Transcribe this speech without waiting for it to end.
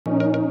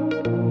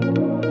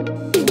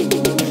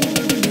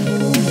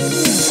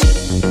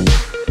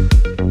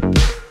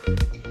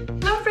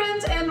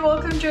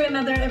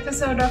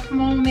episode of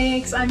Mom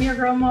Makes. I'm your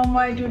girl Mom.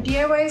 I do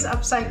DIYs,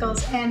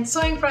 upcycles, and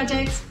sewing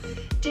projects.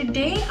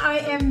 Today I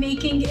am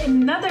making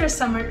another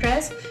summer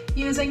dress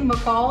using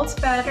McCall's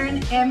pattern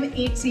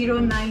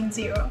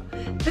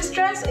M8090. This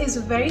dress is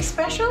very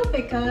special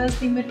because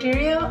the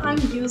material I'm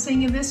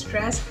using in this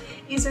dress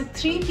is a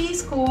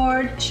 3-piece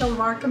cord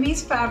shalwar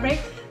kameez fabric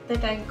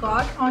that I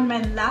got on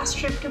my last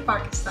trip to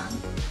Pakistan.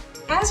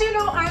 As you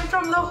know, I'm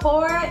from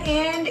Lahore,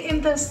 and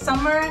in the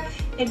summer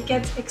it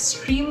gets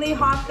extremely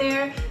hot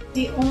there.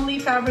 The only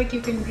fabric you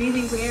can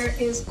really wear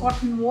is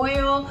cotton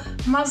voile,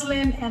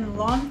 muslin, and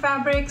lawn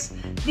fabrics.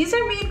 These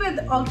are made with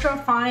ultra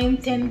fine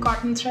thin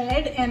cotton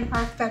thread and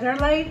are feather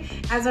light.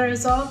 As a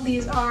result,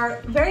 these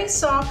are very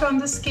soft on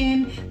the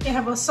skin. They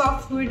have a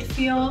soft fluid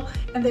feel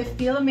and they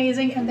feel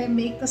amazing, and they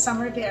make the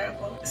summer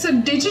bearable. So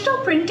digital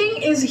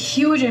printing is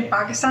huge in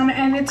Pakistan,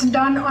 and it's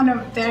done on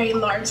a very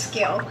large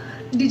scale.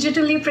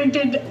 Digitally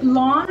printed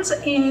lawns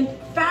in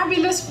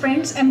fabulous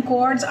prints and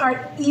cords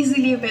are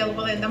easily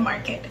available in the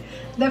market.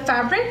 The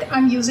fabric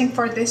I'm using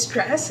for this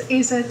dress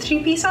is a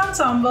 3-piece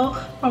ensemble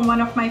from one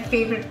of my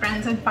favorite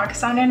brands in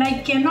Pakistan, and I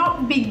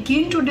cannot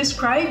begin to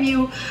describe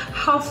you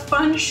how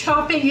fun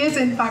shopping is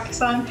in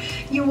Pakistan.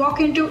 You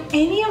walk into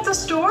any of the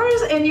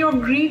stores and you're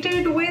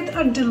greeted with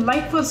a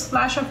delightful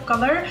splash of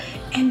color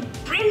and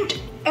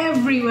print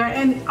everywhere,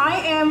 and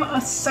I am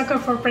a sucker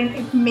for print.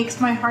 It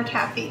makes my heart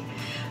happy.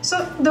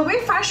 So the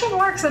way fashion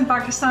works in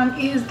Pakistan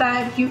is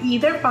that you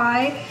either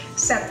buy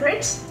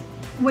separates,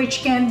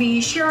 which can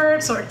be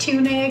shirts or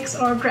tunics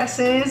or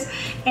dresses,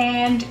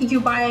 and you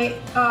buy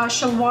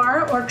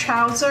shalwar or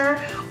trouser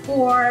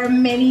or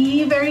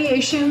many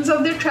variations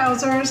of the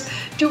trousers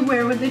to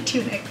wear with the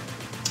tunic.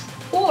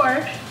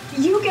 Or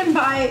you can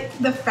buy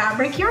the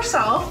fabric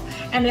yourself,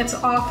 and it's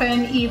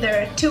often either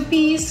a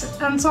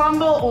 2-piece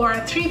ensemble or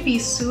a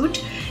 3-piece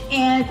suit,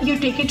 and you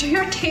take it to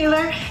your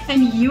tailor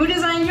and you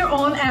design your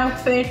own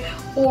outfit,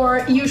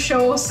 or you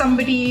show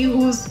somebody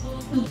whose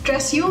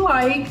dress you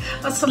like,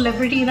 a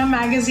celebrity in a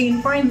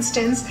magazine for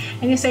instance,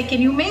 and you say,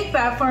 can you make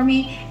that for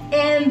me?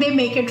 And they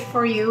make it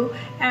for you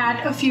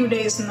at a few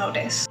days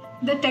notice.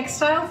 The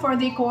textile for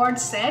the cord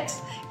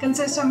sets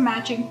consists of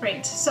matching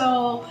prints.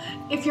 So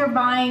if you're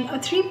buying a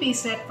 3-piece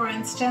set, for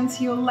instance,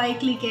 you'll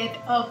likely get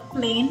a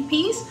plain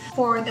piece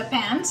for the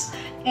pants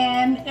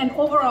and an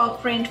overall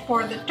print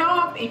for the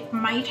top. It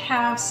might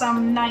have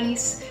some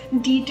nice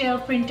detail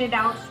printed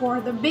out for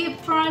the bib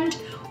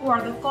front or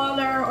the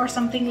collar or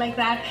something like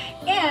that,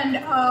 and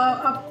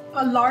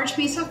a large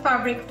piece of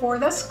fabric for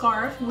the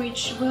scarf,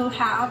 which will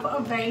have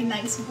a very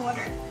nice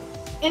border.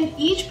 And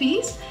each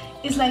piece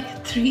is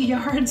like 3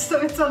 yards, so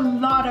it's a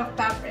lot of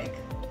fabric.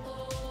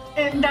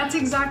 And that's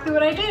exactly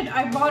what I did.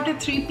 I bought a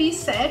 3-piece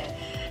set,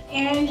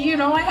 and you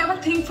know, I have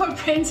a thing for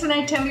prints, and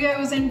I tell you I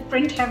was in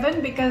print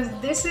heaven because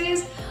this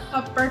is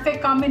a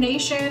perfect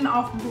combination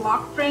of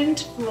block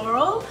print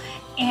floral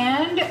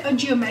and a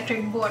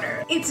geometric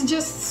border. It's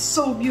just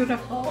so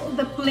beautiful.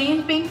 The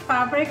plain pink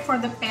fabric for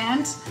the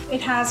pants,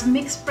 it has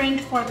mixed print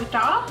for the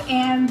top,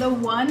 and the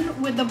one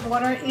with the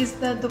border is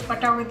the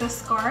dupatta with the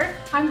scarf.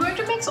 I'm going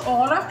to mix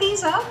all of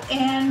these up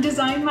and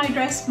design my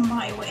dress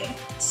my way.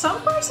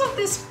 Some parts of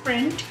this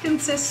print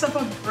consists of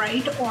a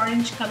bright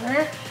orange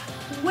color,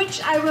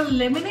 which I will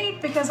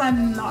eliminate because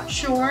I'm not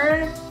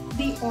sure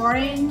the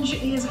orange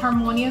is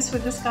harmonious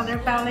with this color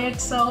palette,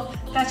 so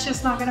that's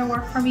just not gonna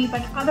work for me.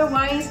 But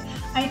otherwise,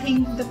 I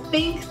think the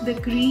pink, the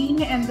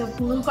green, and the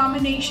blue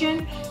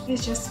combination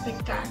is just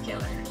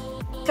spectacular.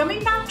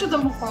 Coming back to the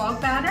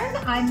McCall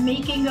pattern, I'm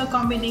making a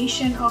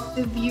combination of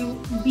the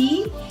view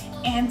B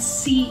and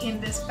C in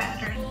this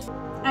pattern.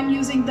 I'm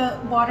using the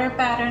border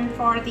pattern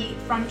for the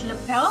front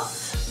lapel,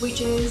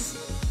 which is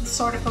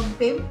sort of a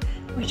bib,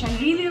 which I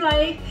really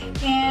like,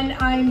 and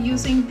I'm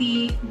using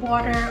the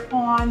border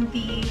on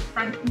the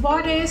front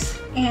bodice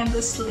and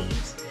the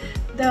sleeves.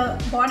 The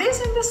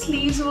bodice and the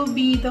sleeves will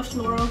be the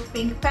floral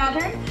pink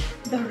pattern.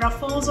 The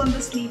ruffles on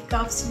the sleeve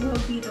cuffs will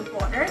be the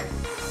border.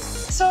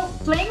 So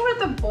playing with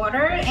the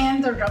border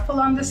and the ruffle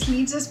on the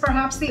sleeves is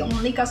perhaps the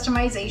only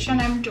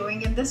customization I'm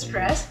doing in this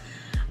dress.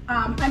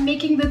 I'm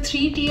making the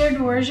 3-tiered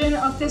version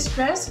of this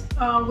dress,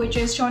 which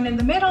is shown in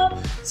the middle.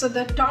 So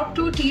the top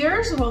 2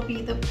 tiers will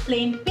be the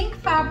plain pink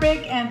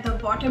fabric, and the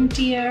bottom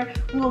tier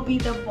will be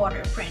the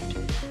border print.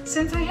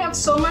 Since I have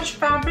so much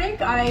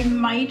fabric, I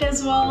might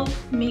as well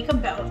make a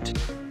belt.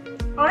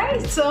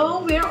 Alright,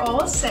 so we're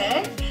all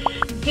set.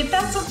 Hit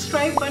that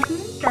subscribe button,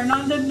 turn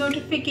on the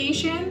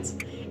notifications,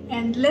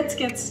 and let's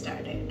get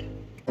started.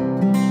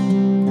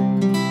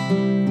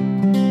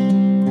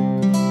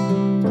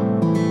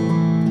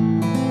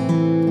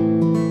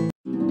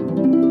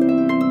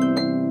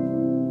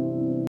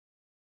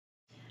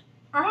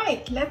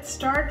 Alright, let's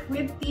start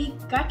with the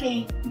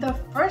cutting. The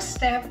first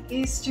step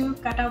is to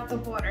cut out the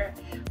border.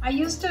 I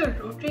used a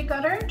rotary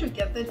cutter to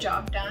get the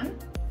job done.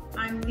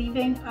 I'm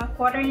leaving a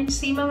 1/4-inch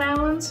seam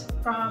allowance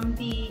from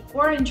the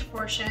orange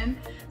portion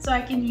so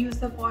I can use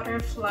the border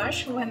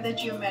flush when the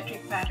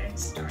geometric pattern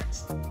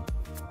starts.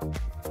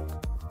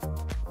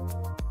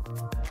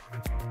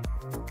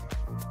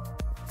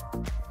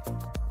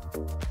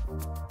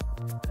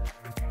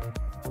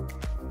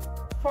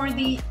 For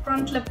the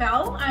front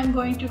lapel, I'm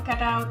going to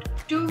cut out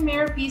 2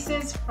 mirror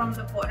pieces from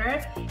the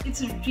border.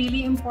 It's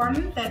really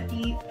important that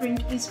the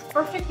print is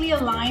perfectly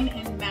aligned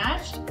and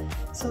matched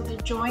so the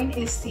join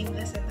is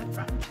seamless in the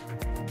front.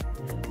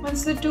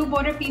 Once the 2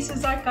 border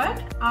pieces are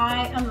cut,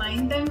 I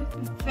align them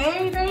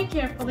very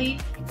carefully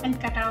and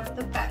cut out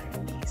the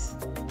pattern piece.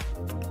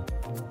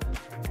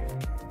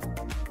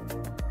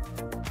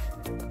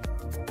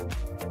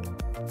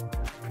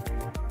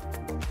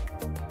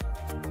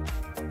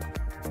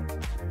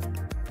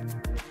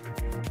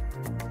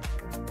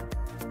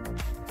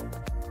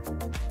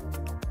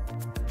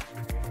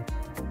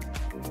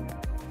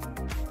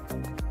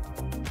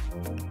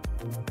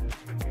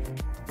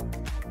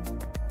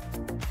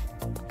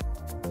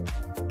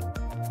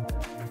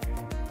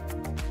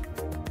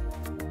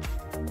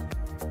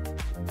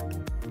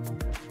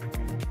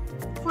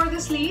 For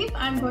the sleeve,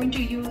 I'm going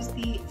to use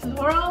the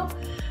floral.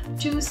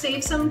 To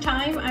save some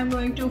time, I'm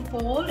going to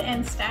fold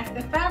and stack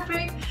the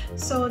fabric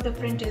so the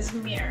print is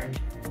mirrored.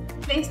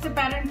 Place the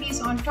pattern piece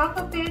on top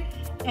of it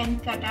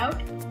and cut out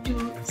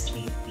 2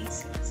 sleeve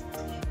pieces.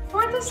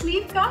 For the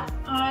sleeve cut,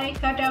 I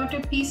cut out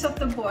a piece of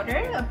the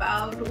border,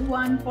 about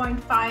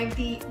 1.5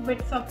 the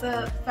width of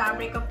the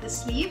fabric of the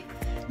sleeve.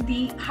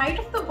 The height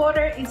of the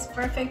border is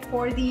perfect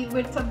for the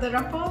width of the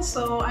ruffle,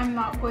 so I'm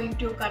not going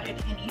to cut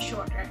it any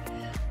shorter.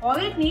 All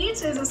it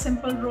needs is a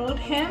simple rolled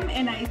hem,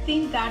 and I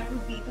think that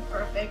would be the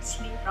perfect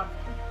sleeve ruffle.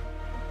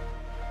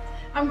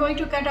 I'm going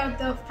to cut out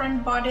the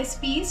front bodice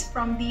piece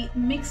from the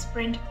mixed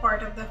print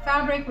part of the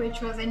fabric,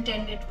 which was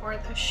intended for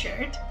the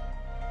shirt.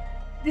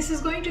 This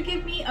is going to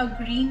give me a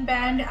green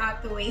band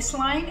at the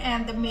waistline,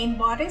 and the main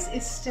bodice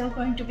is still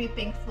going to be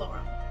pink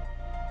floral.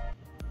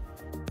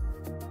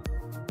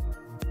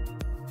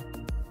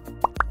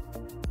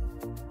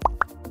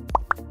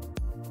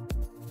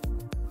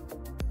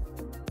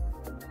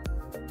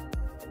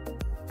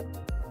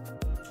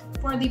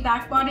 For the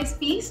back bodice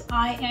piece,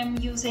 I am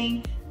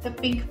using the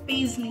pink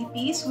paisley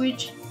piece,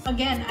 which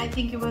again, I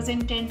think it was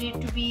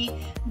intended to be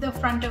the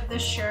front of the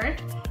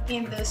shirt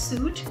in the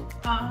suit.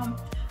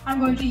 I'm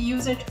going to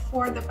use it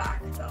for the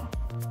back though.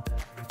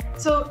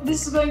 So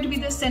this is going to be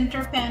the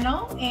center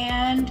panel,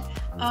 and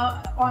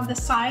on the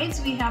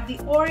sides we have the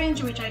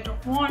orange, which I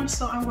don't want,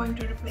 so I'm going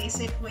to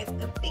replace it with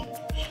the pink.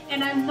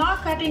 And I'm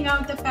not cutting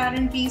out the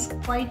pattern piece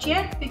quite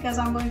yet because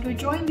I'm going to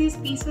join these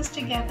pieces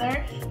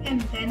together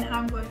and then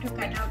I'm going to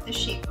cut out the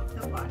shape of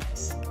the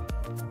bodice.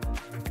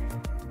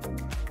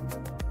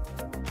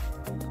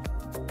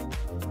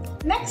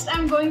 Next,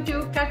 I'm going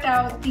to cut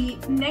out the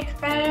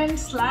neckband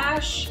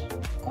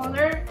 /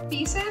 collar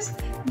pieces.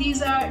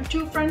 These are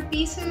 2 front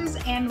pieces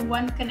and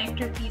 1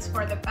 connector piece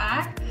for the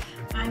back.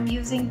 I'm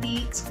using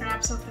the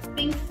scraps of the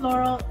pink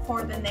floral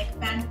for the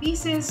neckband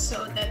pieces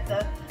so that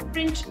the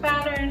print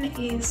pattern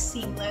is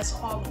seamless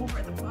all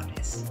over the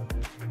bodice.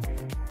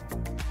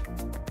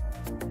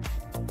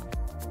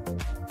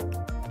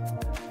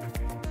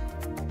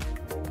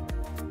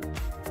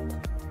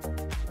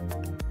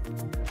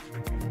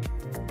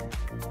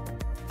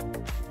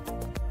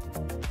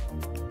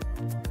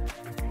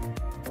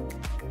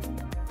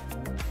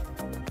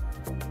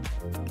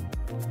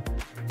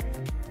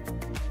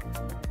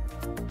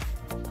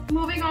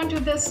 Moving on to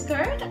the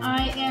skirt,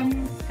 I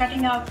am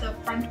cutting out the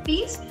front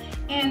piece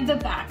and the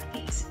back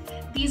piece.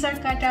 These are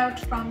cut out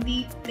from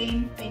the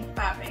plain pink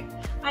fabric.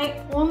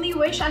 I only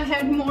wish I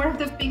had more of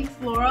the pink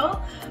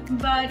floral,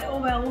 but oh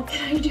well, what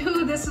can I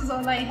do? This is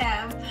all I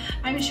have.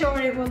 I'm sure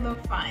it will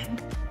look fine.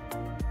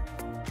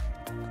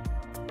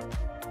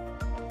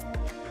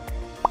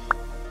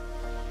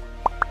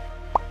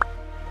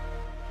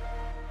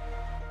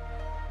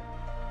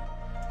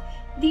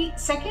 The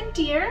second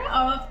tier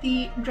of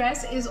the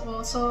dress is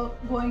also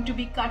going to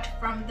be cut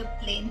from the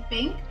plain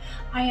pink.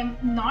 I am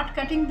not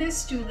cutting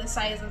this to the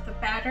size of the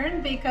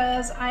pattern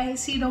because I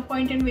see no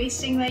point in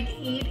wasting like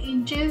 8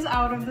 inches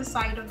out of the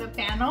side of the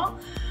panel.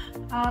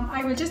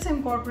 I will just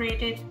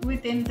incorporate it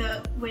within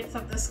the width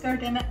of the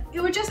skirt and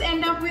it would just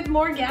end up with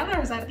more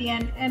gathers at the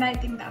end, and I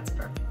think that's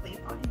perfectly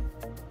fine.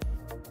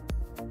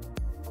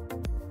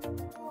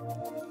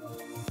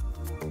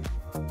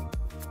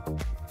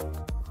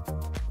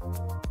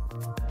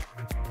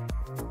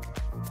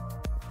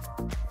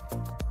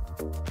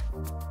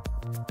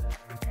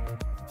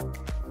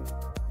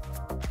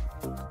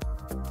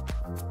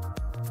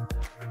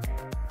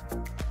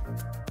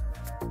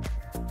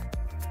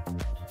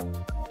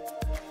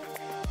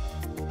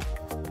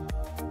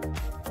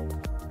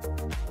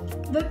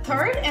 The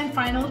third and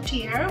final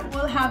tier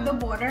will have the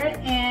border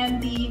and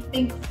the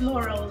pink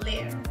floral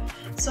layer.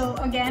 So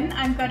again,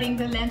 I'm cutting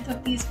the length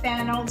of these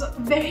panels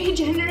very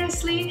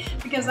generously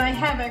because I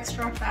have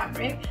extra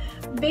fabric.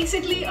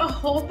 Basically a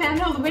whole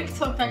panel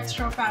width of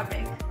extra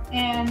fabric.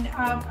 And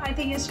I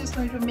think it's just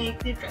going to make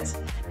the dress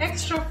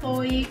extra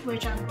flowy,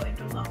 which I'm going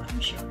to love, I'm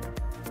sure.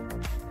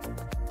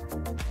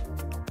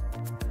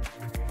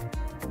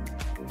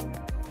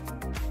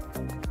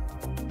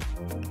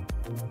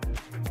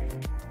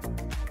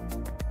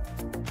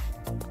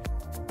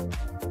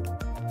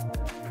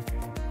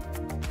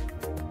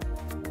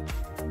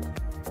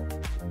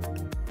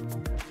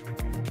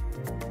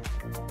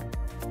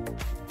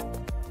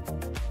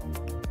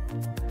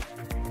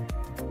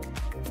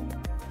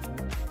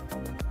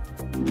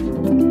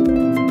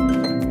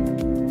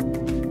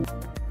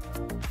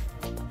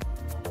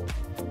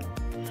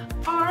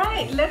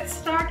 Alright, let's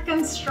start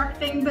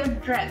constructing the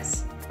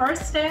dress.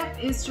 First step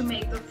is to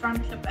make the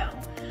front lapel.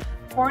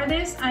 For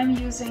this, I'm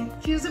using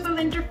fusible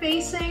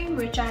interfacing,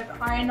 which I've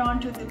ironed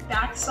onto the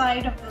back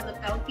side of the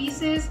lapel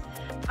pieces.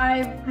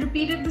 I've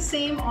repeated the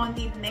same on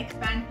the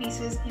neckband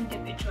pieces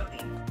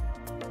individually.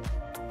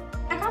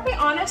 I gotta be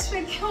honest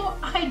with you,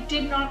 I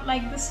did not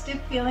like the stiff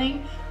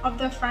feeling of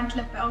the front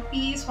lapel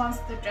piece once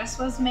the dress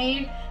was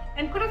made,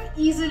 and could have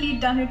easily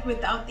done it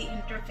without the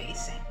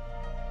interfacing.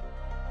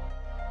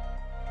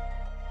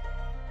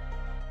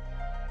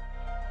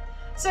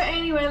 So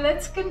anyway,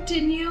 let's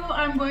continue.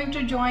 I'm going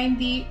to join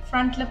the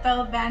front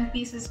lapel band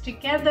pieces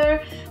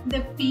together.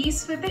 The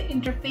piece with the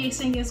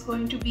interfacing is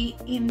going to be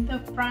in the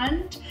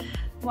front.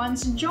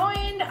 Once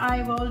joined,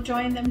 I will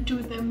join them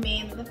to the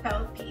main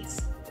lapel piece.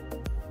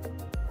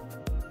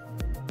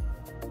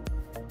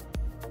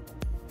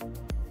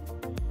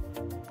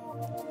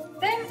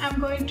 Then I'm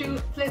going to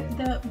flip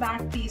the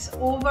back piece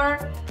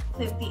over,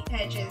 flip the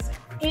edges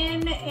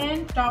in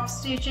and top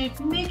stitch it,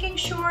 making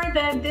sure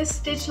that this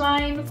stitch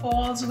line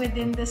falls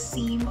within the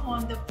seam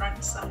on the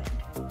front side.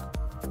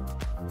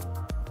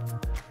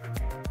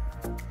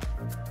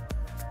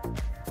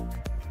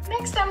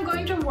 Next, I'm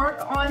going to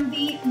work on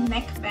the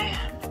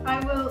neckband. I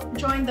will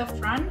join the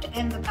front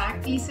and the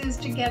back pieces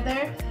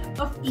together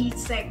of each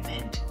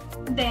segment.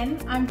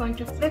 Then I'm going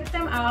to flip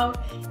them out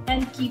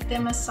and keep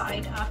them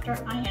aside after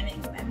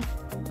ironing them.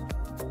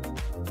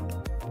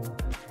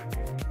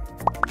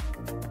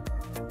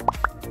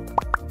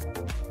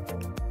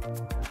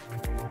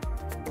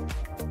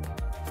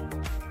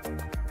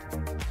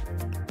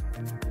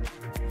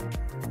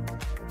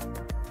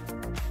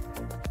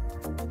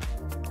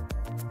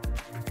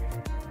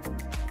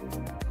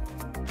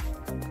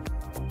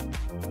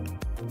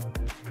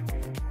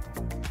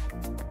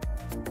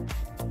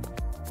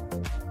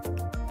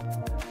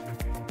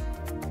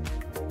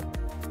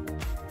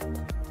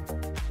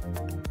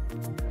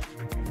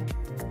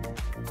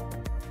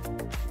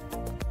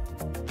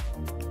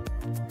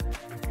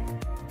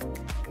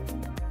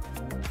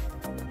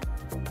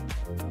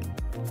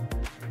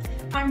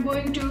 I'm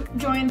going to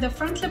join the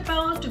front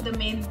lapel to the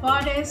main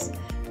bodice.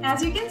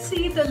 As you can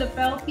see, the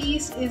lapel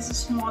piece is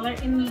smaller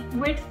in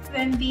width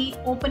than the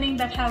opening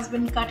that has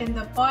been cut in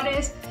the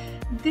bodice.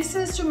 This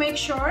is to make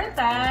sure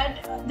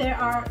that there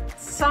are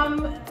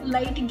some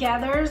light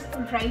gathers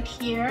right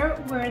here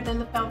where the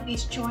lapel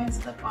piece joins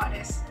the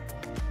bodice.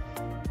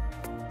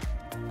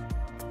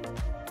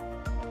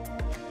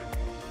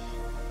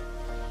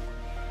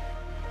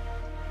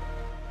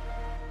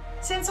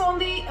 Since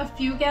only a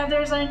few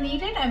gathers are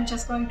needed, I'm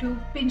just going to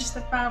pinch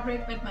the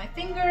fabric with my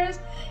fingers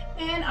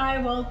and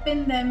I will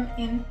pin them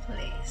in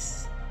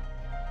place.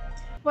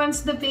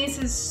 Once the base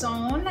is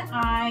sewn,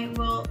 I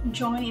will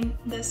join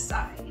the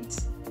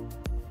sides.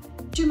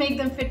 To make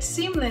them fit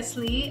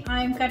seamlessly,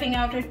 I'm cutting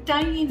out a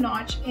tiny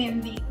notch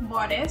in the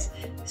bodice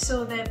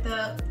so that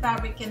the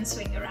fabric can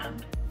swing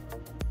around.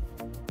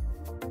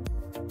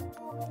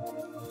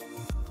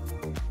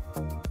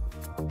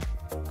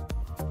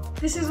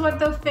 This is what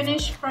the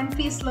finished front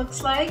piece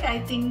looks like. I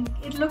think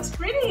it looks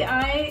pretty.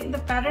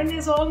 The pattern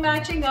is all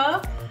matching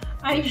up.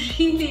 I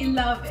really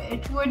love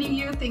it. What do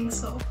you think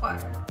so far?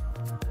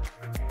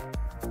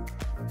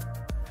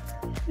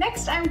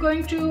 Next, I'm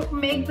going to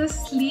make the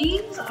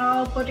sleeves.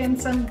 I'll put in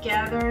some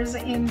gathers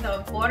in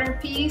the border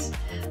piece,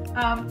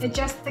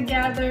 adjust the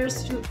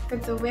gathers to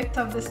fit the width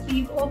of the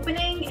sleeve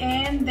opening,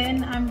 and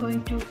then I'm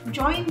going to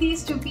join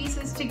these two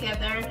pieces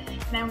together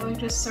and I'm going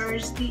to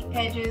serge the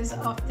edges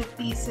of the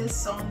pieces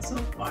sewn so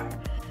far.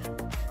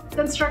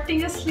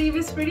 Constructing a sleeve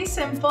is pretty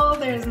simple.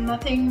 There's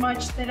nothing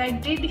much that I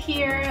did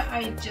here.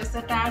 I just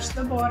attached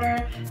the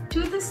border to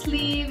the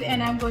sleeve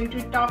and I'm going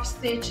to top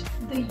stitch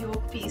the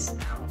yoke piece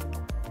now.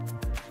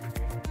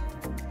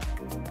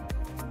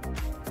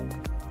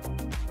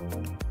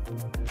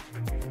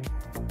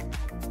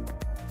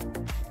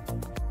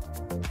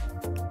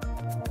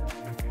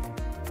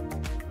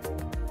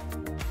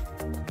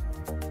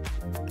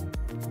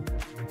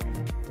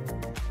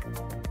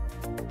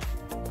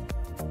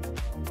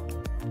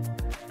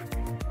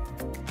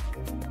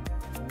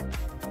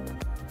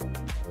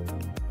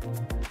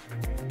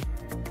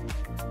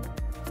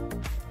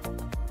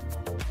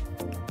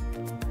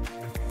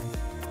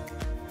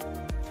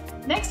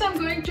 Next, I'm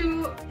going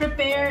to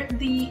prepare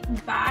the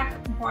back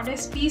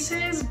bodice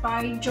pieces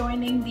by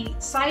joining the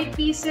side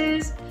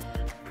pieces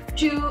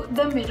to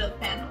the middle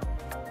panel.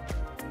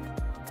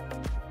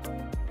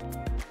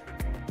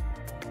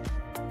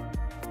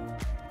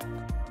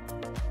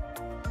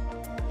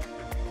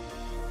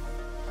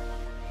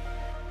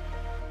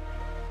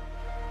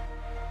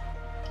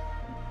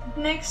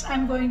 Next,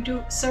 I'm going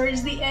to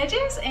serge the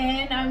edges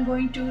and I'm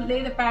going to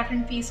lay the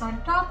pattern piece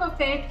on top of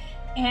it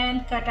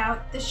and cut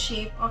out the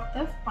shape of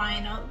the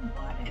final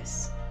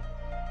bodice.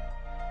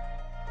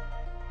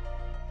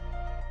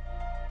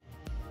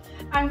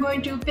 I'm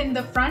going to pin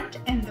the front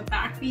and the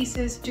back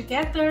pieces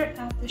together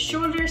at the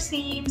shoulder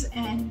seams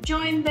and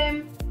join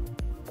them.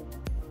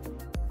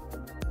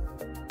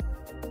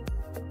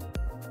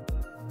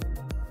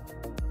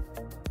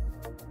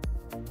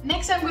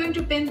 Next, I'm going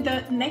to pin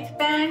the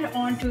neckband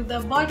onto the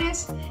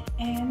bodice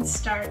and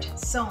start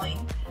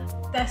sewing.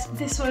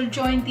 This will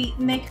join the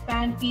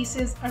neckband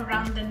pieces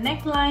around the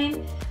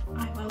neckline.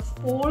 I will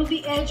fold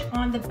the edge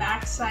on the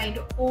back side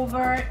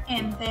over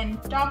and then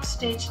top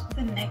stitch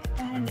the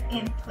neckband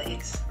in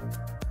place.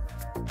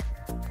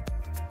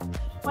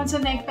 Once the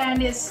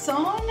neckband is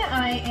sewn,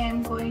 I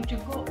am going to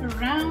go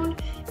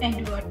around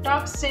and do a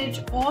top stitch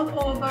all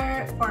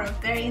over for a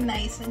very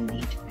nice and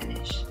neat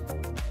finish.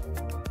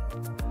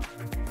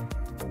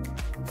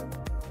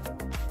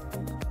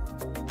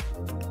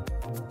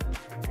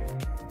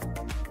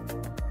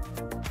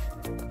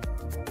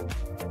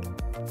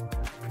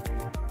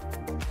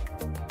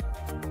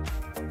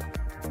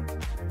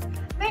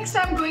 Next,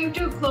 I'm going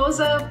to close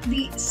up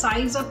the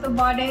sides of the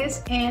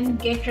bodice and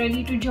get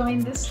ready to join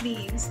the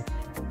sleeves.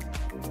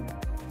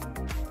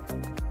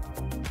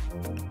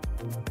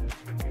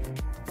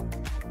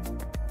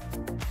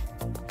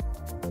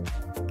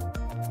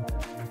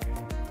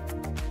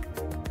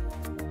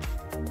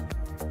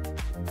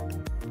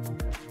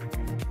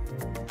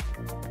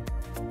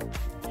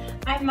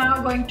 I'm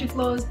now going to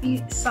close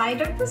the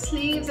side of the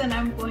sleeves and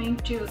I'm going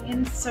to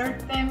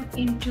insert them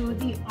into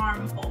the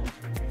armhole.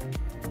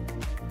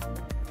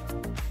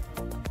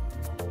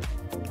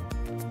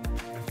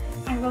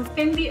 I will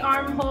pin the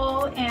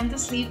armhole and the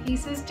sleeve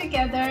pieces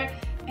together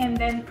and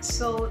then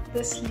sew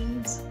the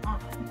sleeves on.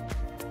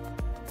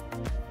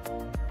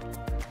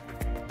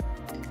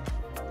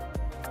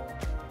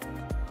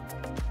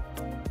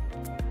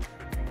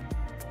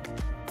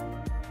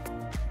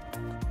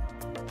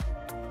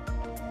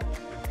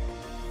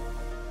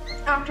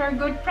 After a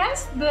good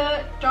press,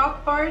 the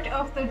top part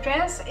of the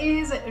dress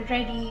is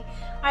ready.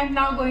 I'm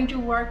now going to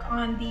work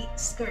on the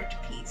skirt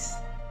piece.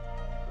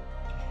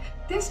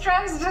 This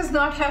dress does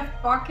not have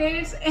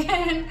pockets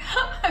and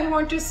I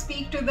want to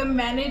speak to the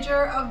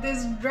manager of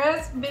this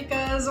dress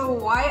because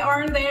why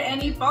aren't there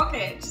any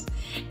pockets?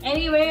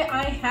 Anyway,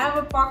 I have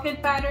a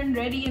pocket pattern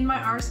ready in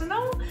my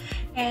arsenal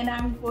and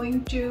I'm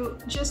going to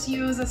just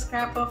use a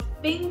scrap of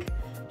pink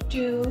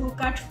to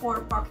cut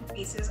 4 pocket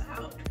pieces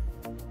out.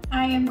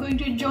 I am going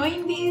to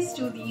join these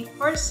to the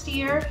first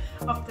tier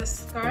of the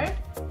skirt.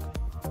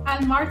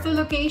 I'll mark the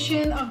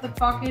location of the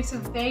pockets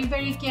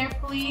very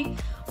carefully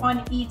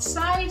on each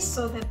side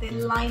so that they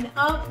line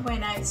up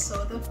when I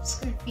sew the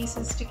skirt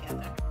pieces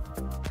together.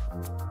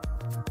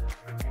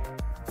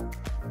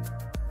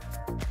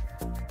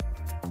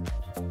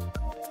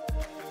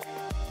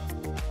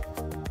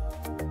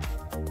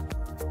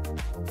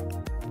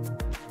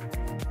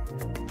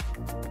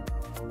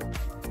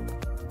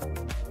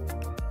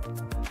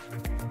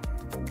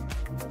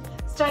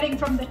 Starting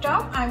from the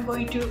top, I'm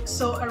going to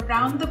sew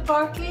around the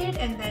pocket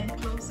and then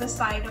close the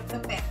side of the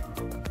panel.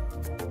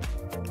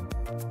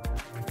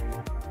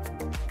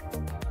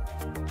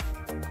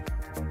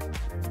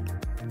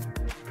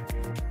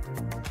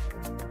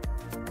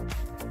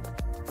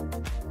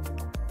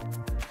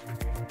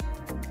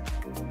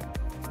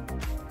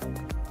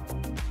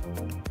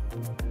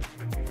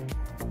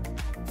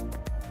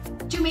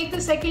 To make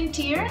the second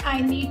tier,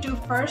 I need to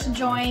first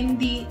join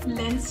the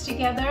lengths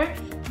together.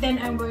 Then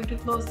I'm going to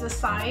close the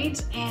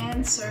sides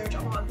and serge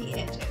all the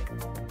edges.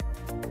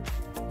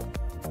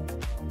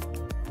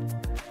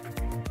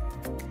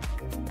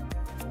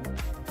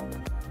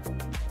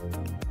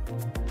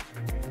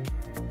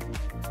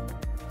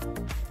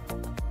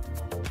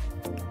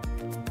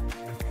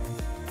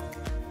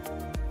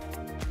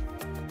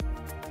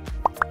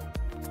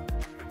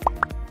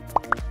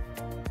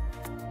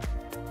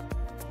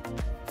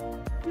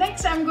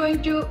 Next, I'm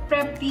going to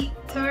prep the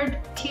third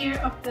tier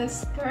of the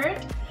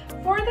skirt.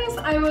 For this,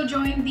 I will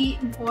join the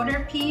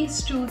border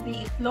piece to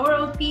the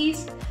floral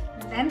piece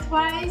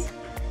lengthwise.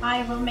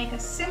 I will make a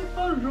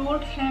simple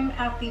rolled hem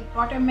at the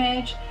bottom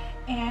edge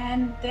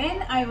and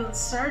then I will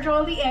serge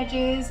all the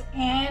edges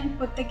and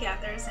put the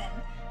gathers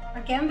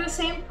in. Again, the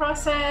same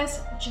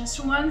process,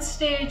 just one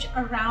stitch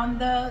around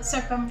the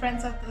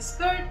circumference of the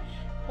skirt,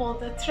 pull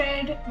the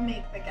thread,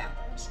 make the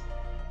gathers.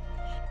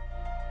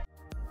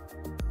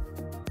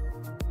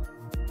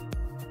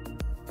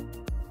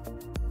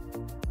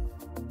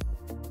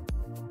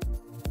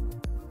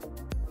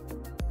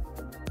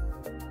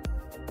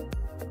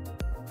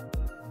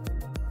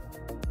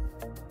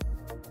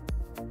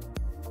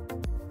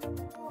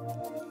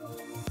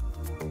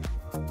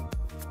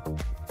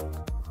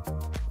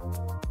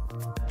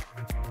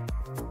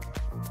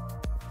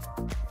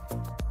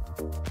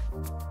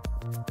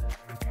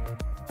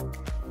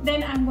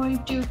 Then I'm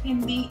going to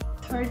pin the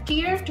third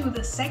tier to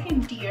the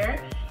second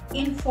tier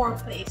in 4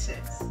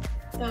 places,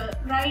 the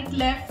right,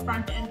 left,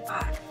 front and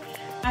back.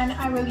 And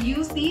I will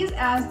use these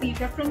as the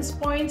reference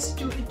points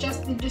to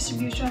adjust the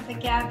distribution of the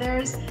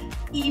gathers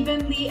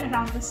evenly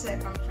around the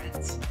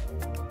circumference.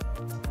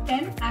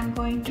 Then I'm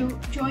going to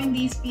join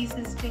these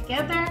pieces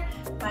together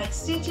by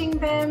stitching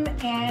them,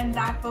 and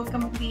that will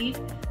complete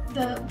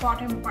the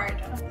bottom part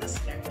of the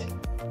skirt.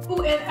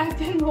 Oh, and I've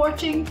been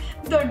watching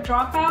the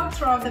Dropout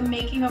throughout the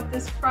making of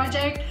this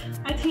project.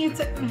 I think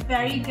it's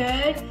very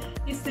good.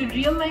 It's the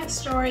real-life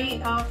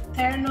story of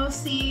Theranos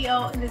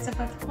CEO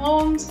Elizabeth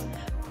Holmes,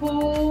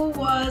 who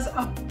was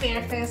a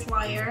barefaced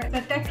liar.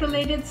 The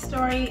tech-related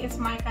story is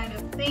my kind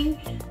of thing.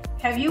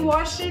 Have you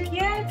watched it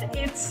yet?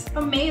 It's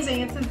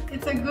amazing.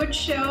 It's a good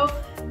show.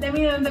 Let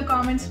me know in the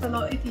comments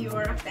below if you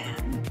are a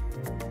fan.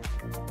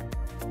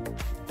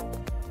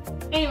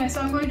 Anyway,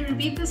 so I'm going to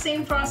repeat the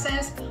same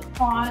process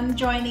on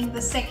joining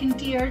the second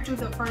tier to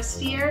the first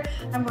tier.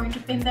 I'm going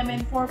to pin them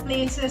in 4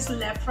 places: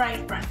 left,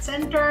 right, front,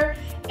 center,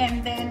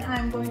 and then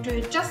I'm going to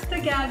adjust the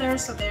gather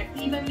so they're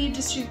evenly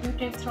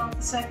distributed throughout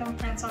the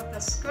circumference of the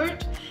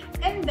skirt,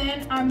 and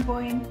then I'm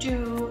going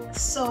to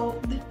sew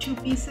the 2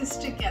 pieces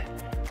together.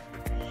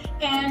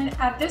 And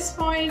at this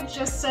point,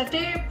 just a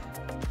tip: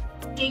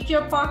 take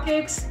your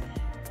pockets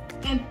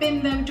and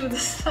pin them to the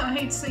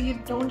side so you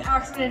don't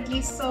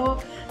accidentally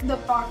sew the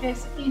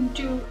pockets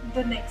into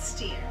the next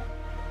tier.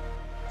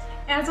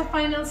 As a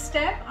final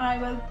step, I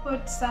will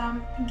put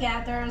some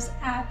gathers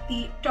at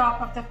the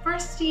top of the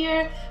first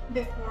tier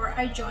before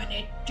I join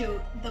it to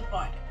the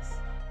bodice.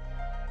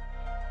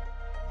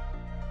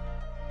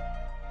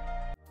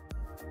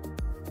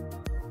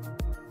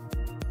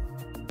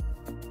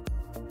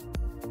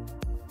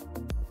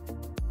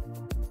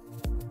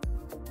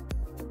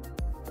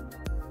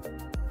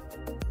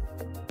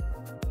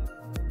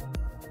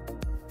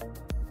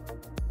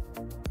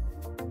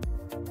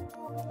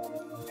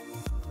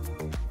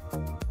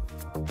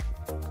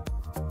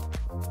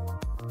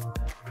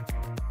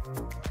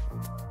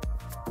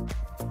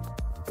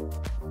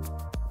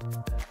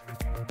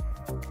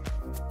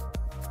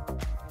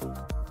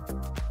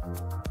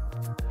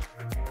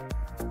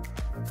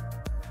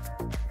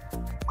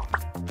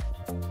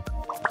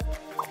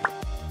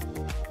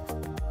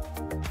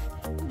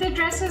 The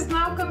dress is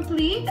now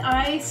complete.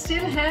 I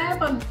still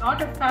have a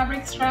lot of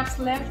fabric straps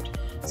left,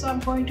 so I'm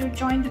going to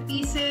join the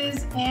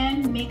pieces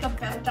and make a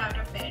belt out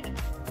of it.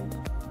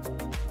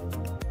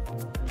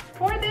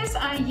 For this,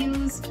 I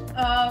used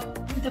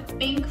the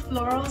pink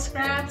floral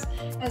scraps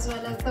as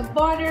well as the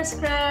border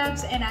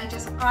scraps, and I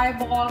just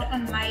eyeballed a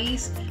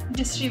nice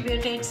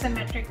distributed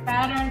symmetric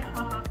pattern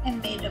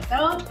and made a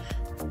belt.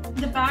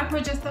 The back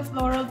was just the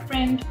floral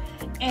print,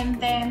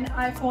 and then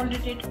I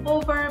folded it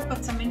over,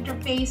 put some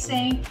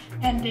interfacing,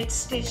 and did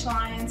stitch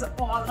lines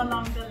all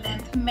along the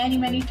length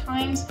many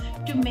times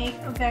to make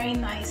a very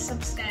nice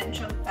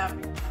substantial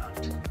fabric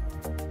belt.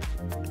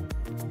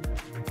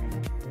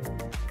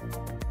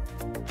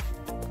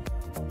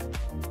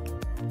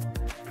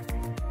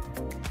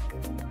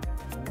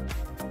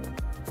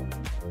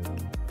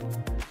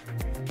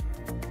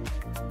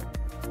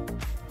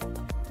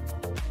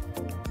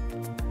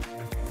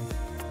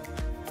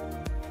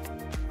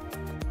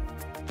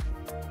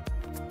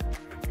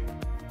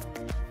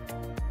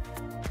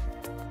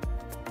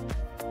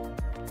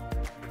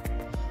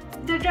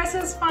 The dress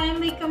is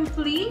finally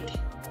complete.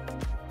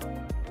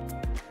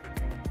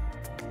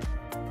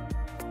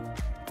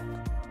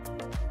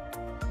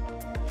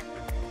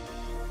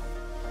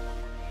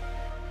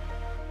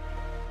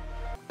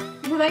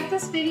 If you like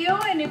this video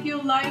and if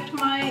you liked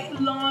my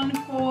lawn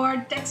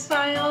cord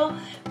textile,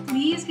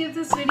 please give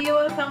this video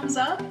a thumbs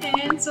up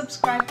and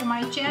subscribe to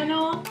my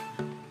channel.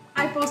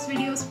 I post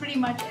videos pretty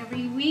much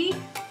every week.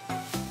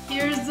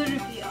 Here's the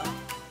reveal.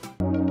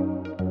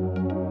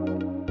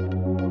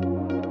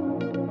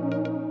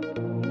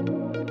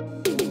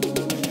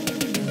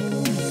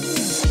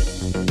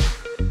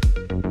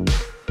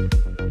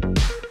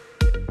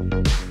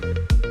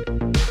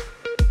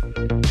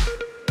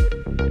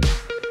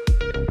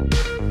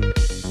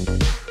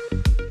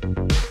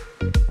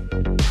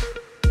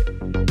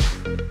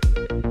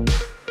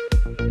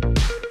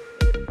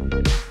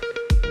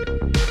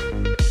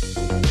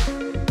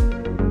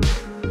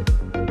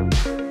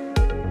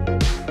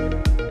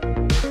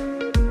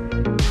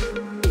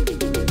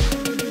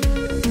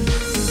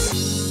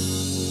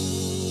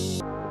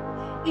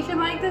 If you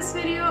like this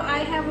video, I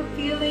have a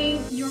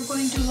feeling you're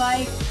going to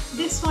like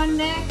this one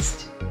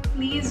next.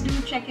 Please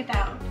do check it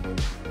out.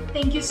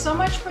 Thank you so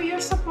much for your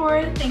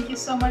support. Thank you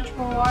so much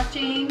for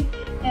watching,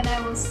 and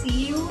I will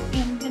see you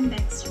in the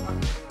next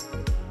one.